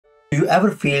Do you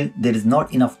ever feel there is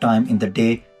not enough time in the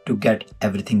day to get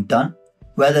everything done?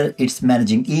 Whether it's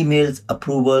managing emails,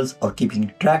 approvals, or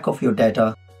keeping track of your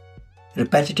data,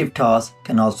 repetitive tasks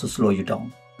can also slow you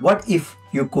down. What if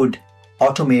you could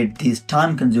automate these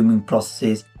time-consuming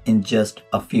processes in just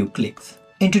a few clicks?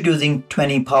 Introducing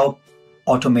 20 Power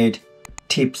Automate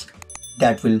tips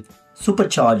that will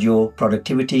supercharge your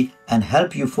productivity and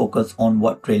help you focus on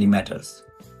what really matters.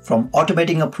 From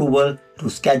automating approval to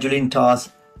scheduling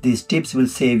tasks, these tips will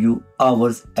save you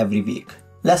hours every week.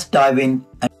 Let's dive in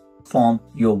and transform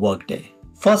your workday.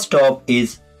 First stop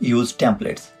is use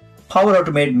templates. Power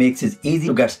Automate makes it easy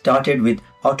to get started with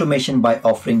automation by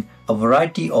offering a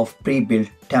variety of pre-built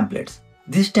templates.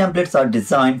 These templates are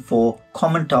designed for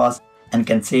common tasks and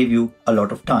can save you a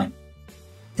lot of time.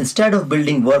 Instead of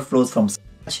building workflows from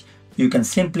scratch, you can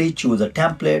simply choose a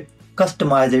template,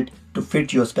 customize it to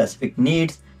fit your specific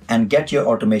needs, and get your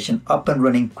automation up and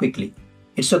running quickly.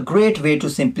 It's a great way to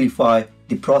simplify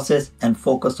the process and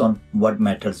focus on what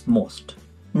matters most.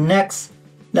 Next,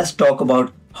 let's talk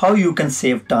about how you can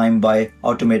save time by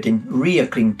automating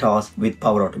recurring tasks with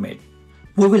Power Automate.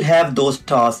 We will have those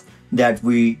tasks that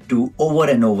we do over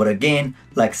and over again,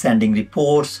 like sending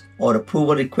reports or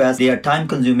approval requests. They are time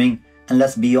consuming, and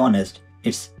let's be honest,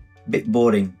 it's a bit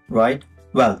boring, right?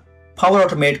 Well, Power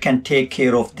Automate can take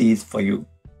care of these for you.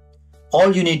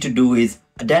 All you need to do is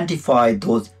identify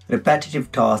those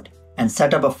repetitive tasks and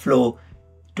set up a flow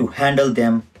to handle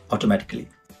them automatically.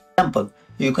 For example,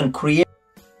 you can create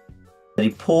a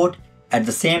report at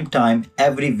the same time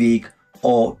every week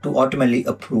or to automatically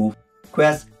approve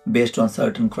requests based on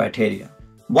certain criteria.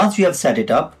 Once you have set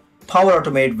it up, Power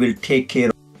Automate will take care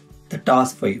of the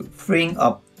task for you, freeing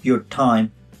up your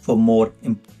time for more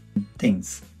important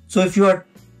things. So if you are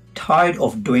tired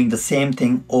of doing the same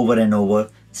thing over and over,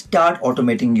 start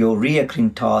automating your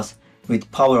recurring tasks with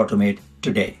Power Automate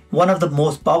today. One of the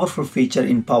most powerful features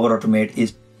in Power Automate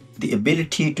is the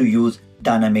ability to use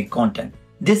dynamic content.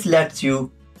 This lets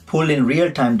you pull in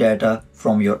real-time data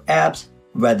from your apps,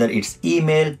 whether it's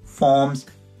email, forms,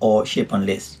 or ship-on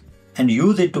lists, and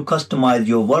use it to customize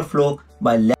your workflow.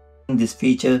 By leveraging this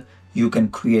feature, you can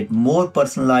create more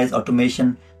personalized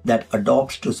automation that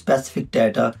adapts to specific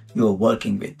data you're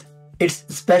working with. It's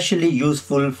especially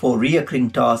useful for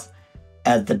recurring tasks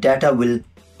as the data will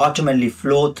automatically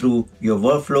flow through your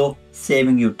workflow,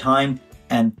 saving you time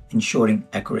and ensuring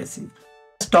accuracy.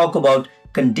 Let's talk about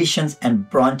conditions and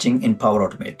branching in Power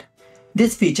Automate.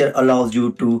 This feature allows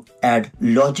you to add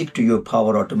logic to your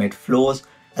Power Automate flows.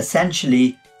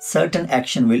 Essentially, certain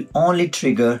action will only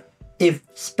trigger if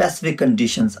specific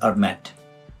conditions are met.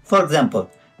 For example,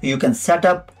 you can set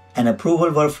up an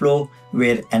approval workflow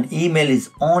where an email is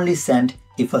only sent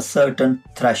if a certain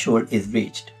threshold is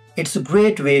reached. It's a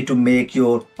great way to make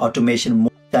your automation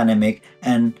more dynamic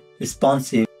and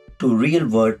responsive to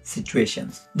real-world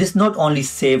situations. This not only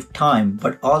saves time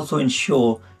but also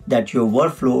ensures that your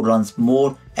workflow runs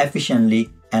more efficiently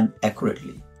and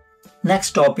accurately. Next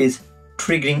stop is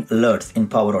triggering alerts in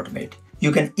Power Automate.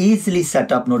 You can easily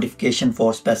set up notification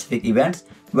for specific events,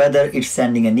 whether it's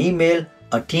sending an email,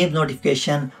 a Teams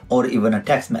notification, or even a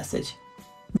text message.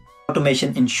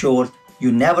 Automation ensures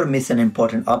you never miss an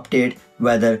important update,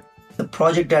 whether the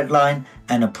project deadline,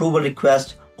 an approval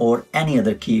request, or any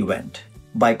other key event.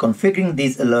 By configuring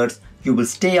these alerts, you will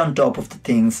stay on top of the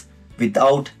things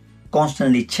without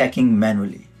constantly checking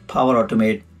manually. Power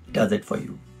Automate does it for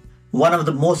you. One of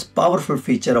the most powerful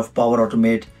features of Power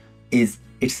Automate is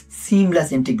its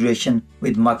seamless integration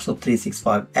with Microsoft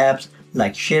 365 apps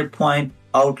like SharePoint,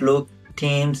 Outlook,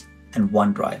 Teams, and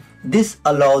OneDrive. This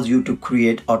allows you to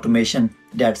create automation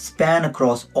that span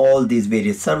across all these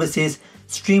various services,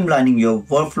 streamlining your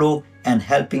workflow and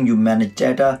helping you manage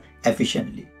data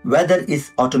efficiently. Whether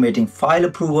it's automating file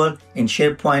approval in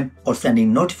SharePoint or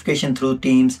sending notification through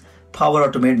Teams, Power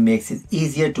Automate makes it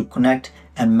easier to connect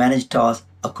and manage tasks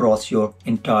across your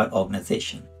entire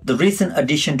organization. The recent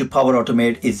addition to Power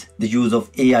Automate is the use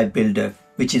of AI Builder,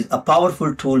 which is a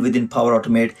powerful tool within Power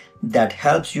Automate that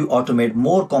helps you automate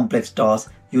more complex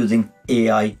tasks using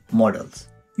AI models.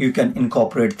 You can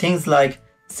incorporate things like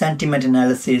sentiment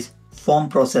analysis, form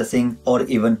processing, or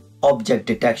even object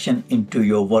detection into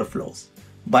your workflows.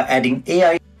 By adding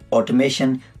AI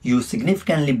automation, you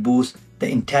significantly boost the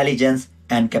intelligence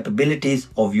and capabilities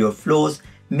of your flows,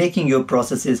 making your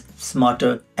processes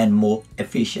smarter and more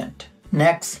efficient.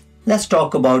 Next, let's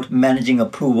talk about managing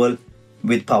approval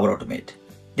with Power Automate.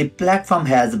 The platform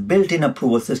has a built-in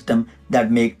approval system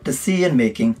that makes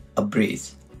decision-making a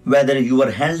breeze. Whether you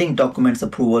are handling documents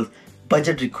approvals,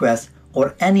 budget requests,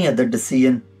 or any other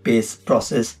decision-based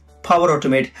process, Power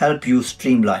Automate helps you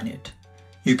streamline it.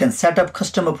 You can set up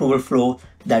custom approval flow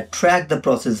that track the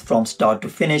process from start to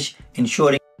finish,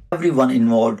 ensuring everyone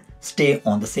involved stay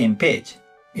on the same page.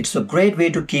 It's a great way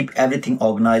to keep everything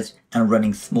organized and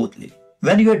running smoothly.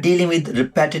 When you are dealing with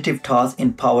repetitive tasks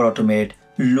in Power Automate,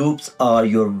 loops are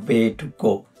your way to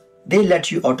go. They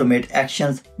let you automate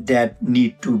actions that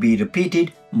need to be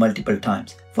repeated multiple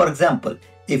times. For example,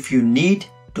 if you need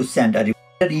to send a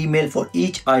reminder email for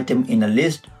each item in a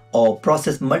list or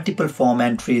process multiple form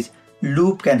entries,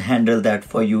 Loop can handle that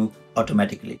for you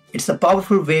automatically. It's a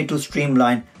powerful way to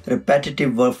streamline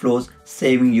repetitive workflows,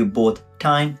 saving you both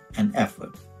time and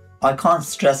effort. I can't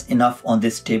stress enough on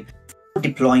this tip. Before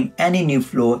deploying any new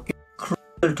flow, it's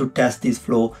crucial to test this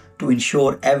flow to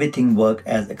ensure everything works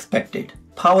as expected.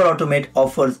 Power Automate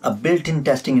offers a built-in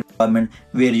testing environment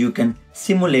where you can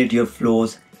simulate your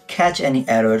flows, catch any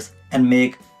errors, and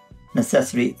make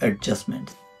necessary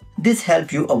adjustments. This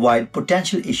helps you avoid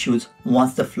potential issues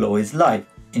once the flow is live,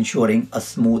 ensuring a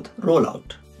smooth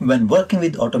rollout. When working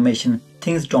with automation,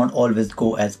 things don't always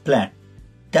go as planned.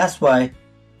 That's why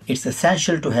it's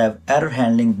essential to have error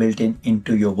handling built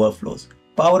into your workflows.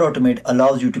 Power Automate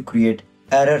allows you to create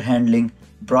error handling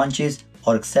branches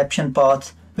or exception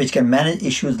paths, which can manage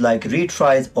issues like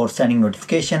retries or sending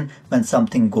notification when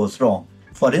something goes wrong.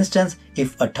 For instance,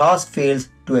 if a task fails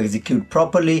to execute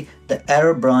properly, the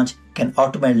error branch can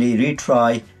automatically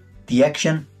retry the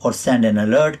action or send an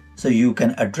alert so you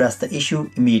can address the issue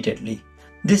immediately.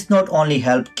 This not only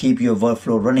helps keep your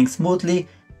workflow running smoothly,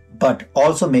 but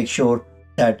also make sure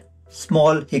that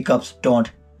small hiccups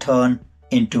don't turn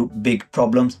into big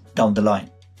problems down the line.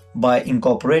 By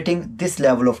incorporating this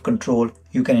level of control,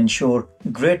 you can ensure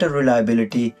greater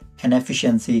reliability and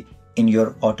efficiency in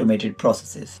your automated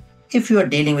processes. If you are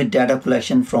dealing with data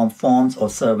collection from forms or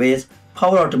surveys,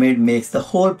 Power Automate makes the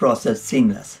whole process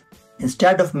seamless.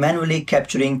 Instead of manually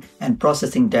capturing and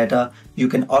processing data, you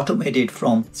can automate it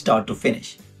from start to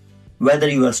finish. Whether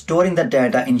you are storing the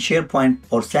data in SharePoint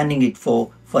or sending it for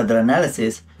further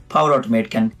analysis, Power Automate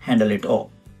can handle it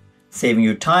all, saving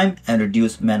you time and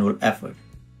reduce manual effort.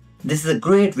 This is a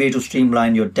great way to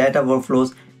streamline your data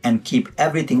workflows and keep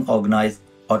everything organized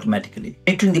automatically.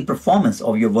 Monitoring the performance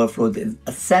of your workflows is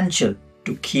essential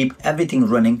to keep everything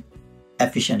running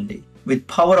efficiently. With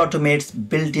Power Automate's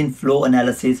built-in flow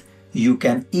analysis, you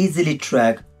can easily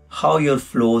track how your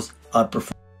flows are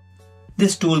performing.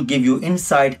 This tool gives you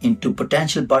insight into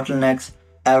potential bottlenecks,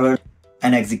 errors,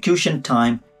 and execution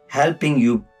time, helping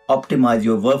you optimize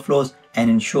your workflows and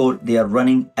ensure they are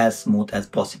running as smooth as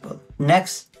possible.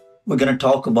 Next, we're going to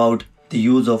talk about the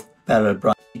use of parallel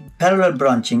branching. Parallel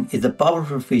branching is a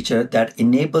powerful feature that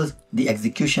enables the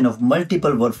execution of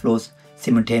multiple workflows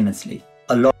simultaneously,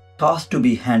 allowing tasks to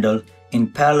be handled in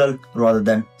parallel rather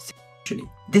than sequentially.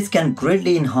 This can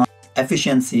greatly enhance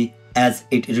efficiency as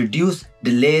it reduces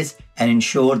delays and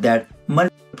ensure that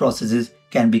multiple processes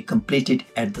can be completed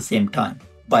at the same time.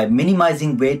 By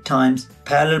minimizing wait times,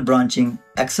 parallel branching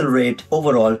accelerates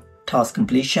overall task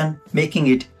completion, making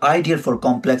it ideal for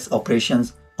complex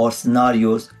operations or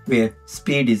scenarios where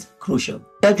speed is crucial.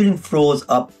 Scheduling flows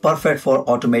are perfect for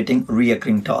automating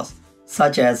recurring tasks,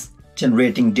 such as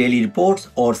generating daily reports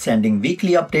or sending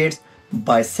weekly updates.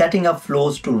 By setting up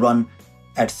flows to run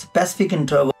at specific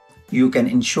intervals, you can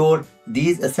ensure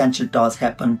these essential tasks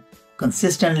happen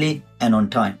consistently and on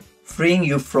time, freeing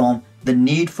you from the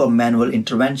need for manual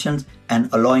interventions and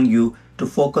allowing you to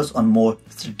focus on more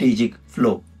strategic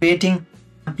flow. Creating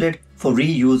a template for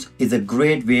reuse is a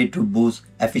great way to boost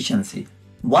efficiency.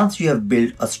 Once you have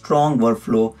built a strong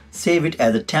workflow, save it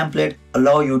as a template,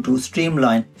 allow you to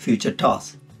streamline future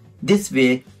tasks. This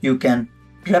way, you can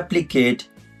replicate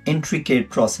intricate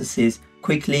processes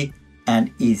quickly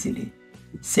and easily,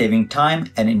 saving time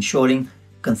and ensuring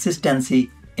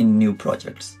consistency in new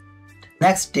projects.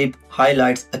 Next tip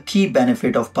highlights a key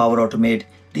benefit of Power Automate,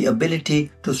 the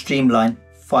ability to streamline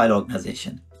file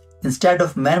organization. Instead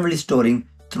of manually storing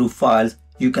through files,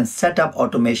 you can set up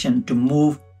automation to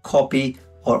move, copy,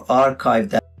 or archive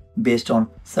them based on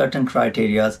certain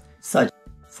criteria such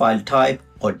as file type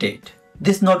or date.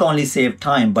 This not only saves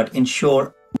time but ensures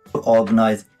a more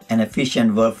organized and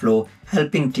efficient workflow,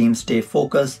 helping teams stay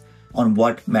focused on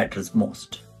what matters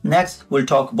most. Next, we'll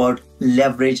talk about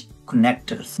leverage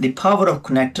connectors. The power of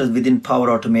connectors within Power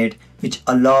Automate, which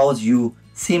allows you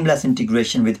seamless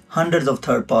integration with hundreds of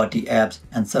third-party apps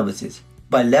and services.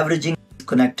 By leveraging these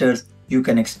connectors, you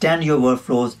can extend your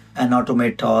workflows and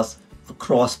automate tasks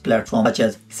across platforms such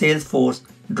as Salesforce,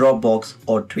 Dropbox,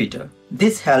 or Twitter.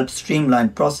 This helps streamline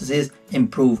processes,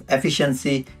 improve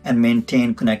efficiency, and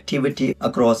maintain connectivity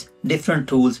across different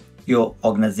tools your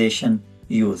organization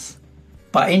use.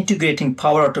 By integrating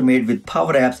Power Automate with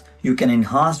Power Apps, you can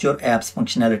enhance your app's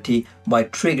functionality by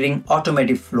triggering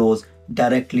automated flows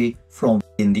directly from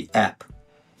within the app.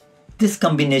 This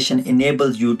combination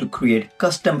enables you to create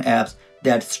custom apps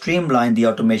that streamline the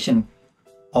automation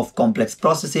of complex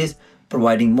processes,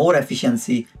 providing more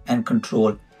efficiency and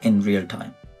control in real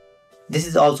time. This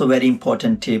is also a very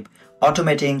important tip.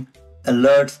 Automating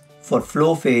alerts for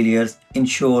flow failures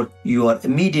ensure you are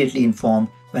immediately informed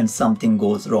when something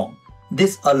goes wrong.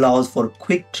 This allows for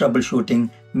quick troubleshooting,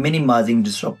 minimizing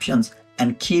disruptions,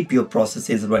 and keep your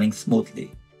processes running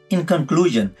smoothly. In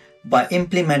conclusion, by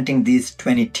implementing these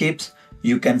 20 tips,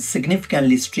 you can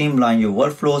significantly streamline your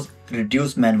workflows,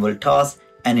 reduce manual tasks,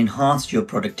 and enhance your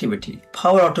productivity.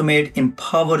 Power Automate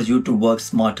empowers you to work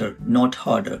smarter, not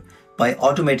harder, by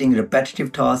automating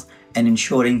repetitive tasks and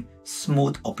ensuring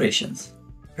smooth operations.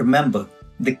 Remember,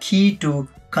 the key to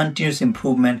continuous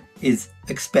improvement is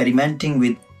experimenting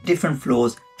with different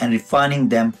flows and refining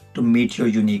them to meet your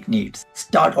unique needs.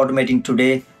 Start automating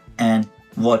today and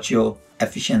watch your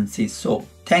efficiency soar.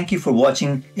 Thank you for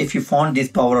watching. If you found these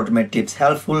Power Automate tips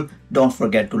helpful, don't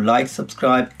forget to like,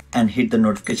 subscribe, and hit the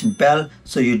notification bell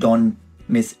so you don't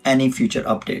miss any future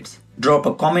updates. Drop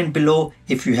a comment below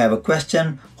if you have a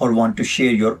question or want to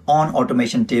share your own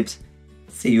automation tips.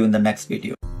 See you in the next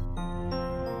video.